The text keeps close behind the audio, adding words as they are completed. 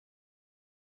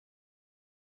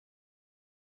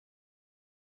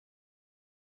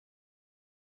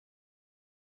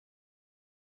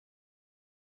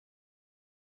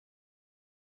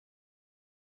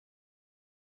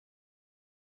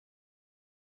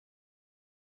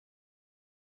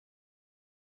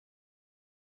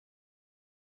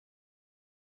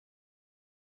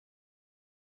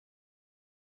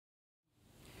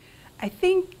I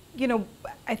think,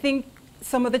 I think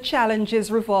some of the challenges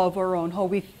revolve around how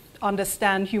we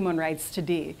understand human rights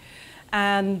today.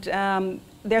 And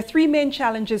there are three main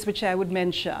challenges which I would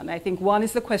mention. I think one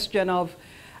is the question of,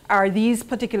 are these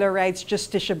particular rights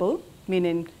justiciable?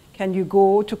 Meaning, can you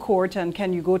go to court and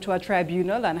can you go to a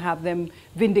tribunal and have them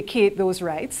vindicate those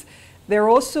rights? There are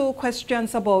also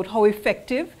questions about how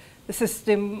effective the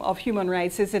system of human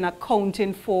rights is in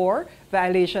accounting for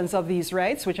violations of these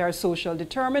rights, which are social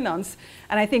determinants.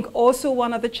 And I think also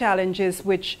one of the challenges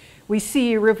which we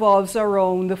see revolves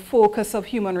around the focus of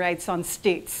human rights on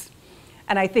states.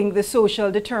 And I think the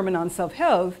social determinants of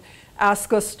health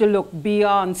ask us to look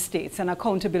beyond states and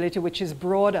accountability, which is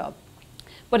broader.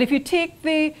 But if you take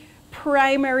the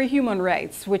primary human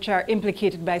rights, which are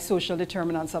implicated by social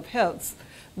determinants of health,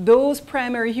 those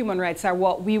primary human rights are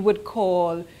what we would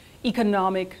call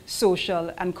economic,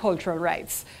 social, and cultural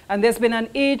rights. And there's been an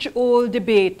age-old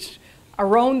debate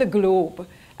around the globe.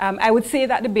 I would say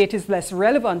that debate is less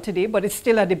relevant today, but it's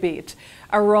still a debate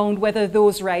around whether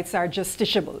those rights are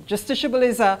justiciable. Justiciable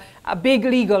is a big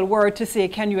legal word to say,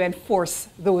 can you enforce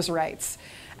those rights?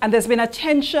 And there's been a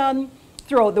tension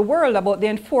throughout the world about the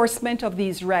enforcement of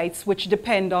these rights, which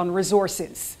depend on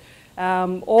resources.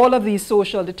 All of these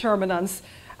social determinants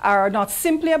are not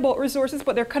simply about resources,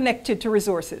 but they're connected to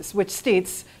resources, which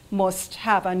states must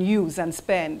have and use and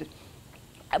spend.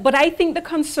 But I think the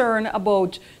concern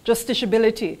about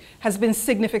justiciability has been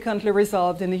significantly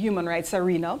resolved in the human rights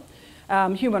arena.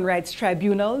 Human rights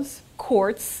tribunals,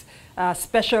 courts,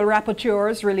 special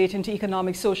rapporteurs relating to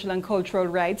economic, social, and cultural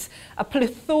rights, a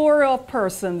plethora of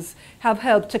persons have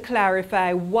helped to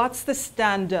clarify what's the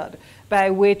standard by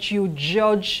which you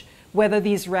judge whether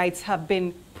these rights have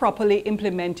been properly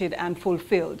implemented and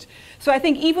fulfilled. So I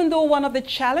think even though one of the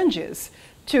challenges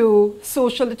to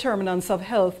social determinants of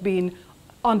health being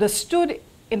understood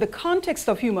in the context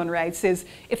of human rights is,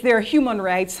 if there are human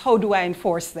rights, how do I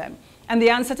enforce them? And the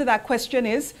answer to that question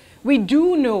is, we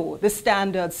do know the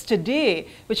standards today,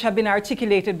 which have been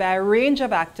articulated by a range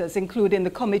of actors, including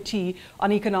the Committee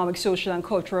on Economic, Social, and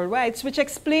Cultural Rights, which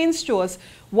explains to us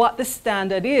what the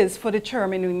standard is for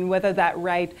determining whether that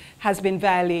right has been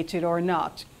violated or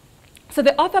not. So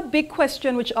the other big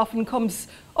question which often comes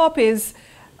up is,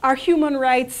 are human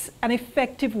rights an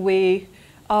effective way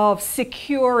of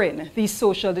securing these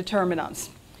social determinants?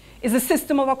 Is the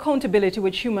system of accountability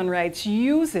which human rights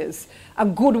uses a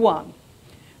good one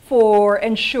for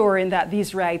ensuring that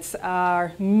these rights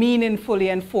are meaningfully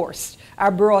enforced,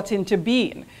 are brought into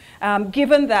being?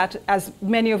 Given that, as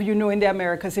many of you know in the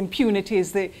Americas, impunity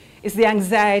is the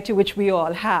anxiety which we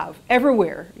all have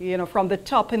everywhere, from the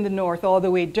top in the north all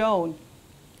the way down.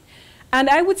 And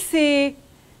I would say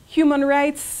human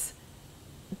rights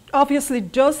obviously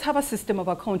does have a system of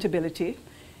accountability.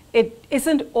 It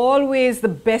isn't always the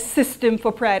best system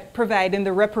for providing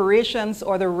the reparations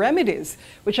or the remedies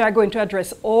which are going to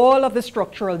address all of the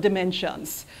structural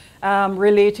dimensions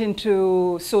relating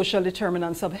to social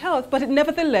determinants of health, but it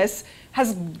nevertheless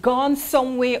has gone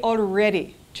some way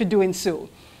already to doing so.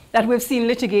 That we've seen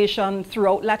litigation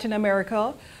throughout Latin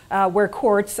America where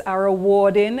courts are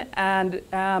awarding and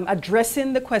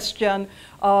addressing the question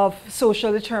of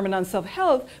social determinants of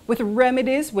health with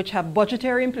remedies which have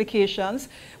budgetary implications,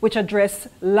 which address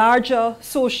larger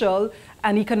social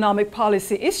and economic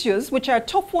policy issues, which are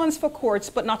tough ones for courts,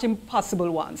 but not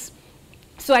impossible ones.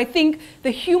 So I think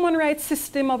the human rights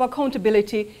system of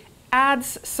accountability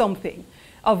adds something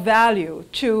of value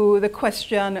to the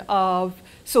question of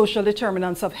social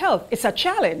determinants of health. It's a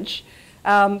challenge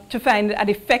to find an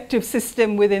effective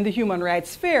system within the human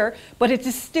rights sphere, but it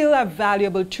is still a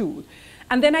valuable tool.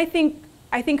 And then I think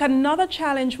another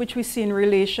challenge which we see in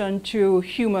relation to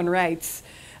human rights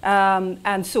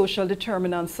and social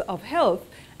determinants of health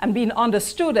and being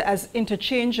understood as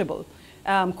interchangeable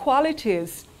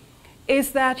qualities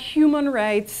is that human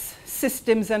rights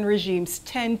systems and regimes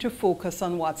tend to focus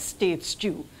on what states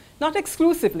do. Not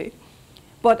exclusively,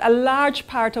 but a large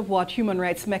part of what human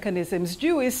rights mechanisms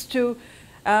do is to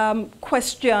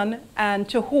question and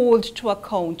to hold to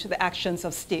account the actions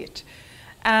of state.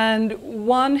 And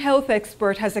one health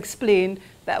expert has explained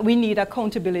that we need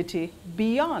accountability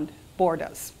beyond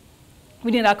borders.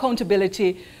 We need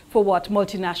accountability for what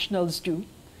multinationals do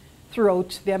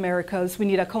throughout the Americas. We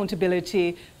need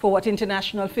accountability for what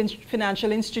international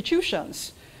financial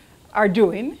institutions are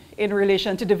doing in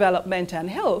relation to development and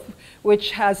health,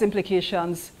 which has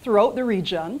implications throughout the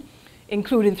region,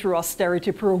 including through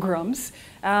austerity programs.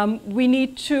 We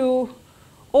need to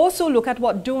also look at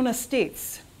what donor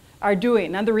states are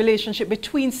doing and the relationship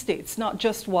between states, not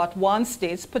just what one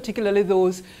states, particularly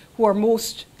those who are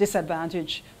most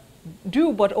disadvantaged,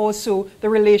 do, but also the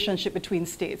relationship between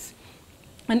states.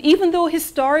 And even though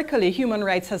historically human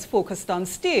rights has focused on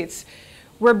states,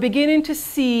 we're beginning to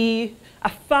see a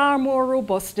far more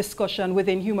robust discussion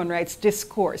within human rights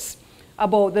discourse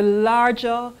about the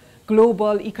larger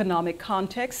global economic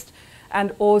context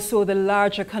and also the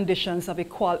larger conditions of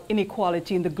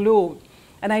inequality in the globe.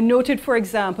 And I noted, for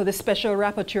example, the Special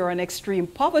Rapporteur on Extreme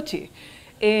Poverty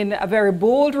in a very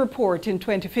bold report in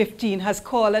 2015 has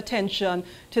called attention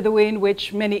to the way in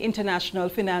which many international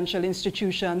financial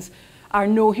institutions are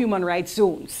no human rights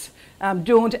zones,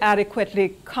 don't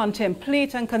adequately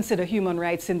contemplate and consider human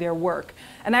rights in their work.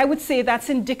 And I would say that's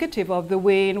indicative of the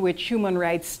way in which human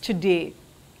rights today,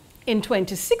 in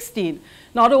 2016,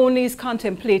 not only is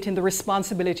contemplating the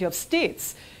responsibility of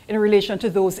states in relation to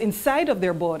those inside of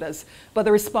their borders, but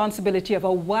the responsibility of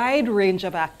a wide range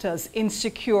of actors in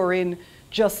securing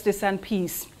justice and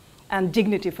peace and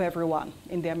dignity for everyone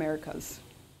in the Americas.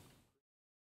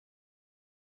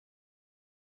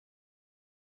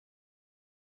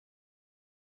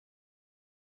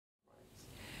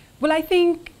 Well, I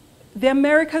think the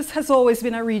Americas has always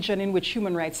been a region in which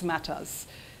human rights matters.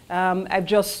 I've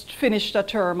just finished a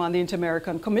term on the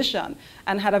Inter-American Commission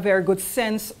and had a very good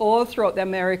sense all throughout the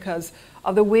Americas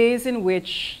of the ways in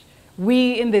which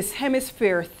we in this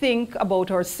hemisphere think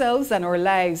about ourselves and our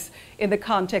lives in the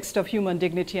context of human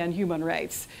dignity and human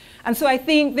rights. And so I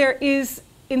think there is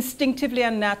instinctively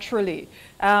and naturally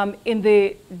in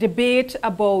the debate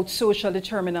about social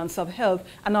determinants of health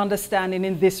an understanding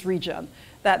in this region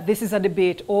that this is a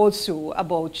debate also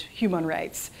about human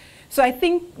rights. So I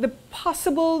think the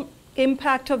possible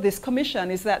impact of this commission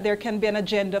is that there can be an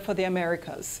agenda for the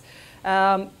Americas,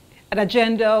 an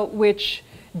agenda which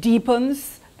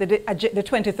deepens the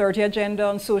 2030 agenda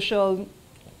on social,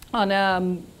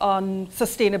 on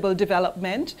sustainable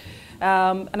development,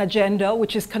 an agenda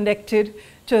which is connected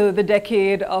to the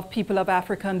decade of people of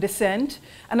African descent,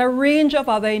 and a range of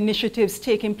other initiatives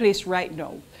taking place right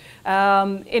now,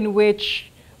 in which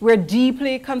we're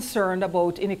deeply concerned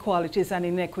about inequalities and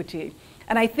inequity.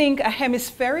 And I think a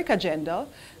hemispheric agenda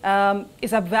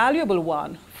is a valuable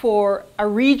one for a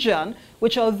region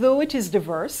which, although it is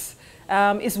diverse,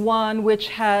 is one which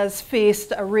has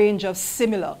faced a range of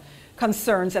similar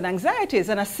concerns and anxieties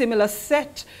and a similar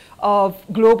set of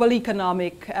global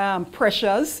economic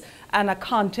pressures and a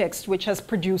context which has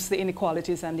produced the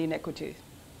inequalities and the inequity.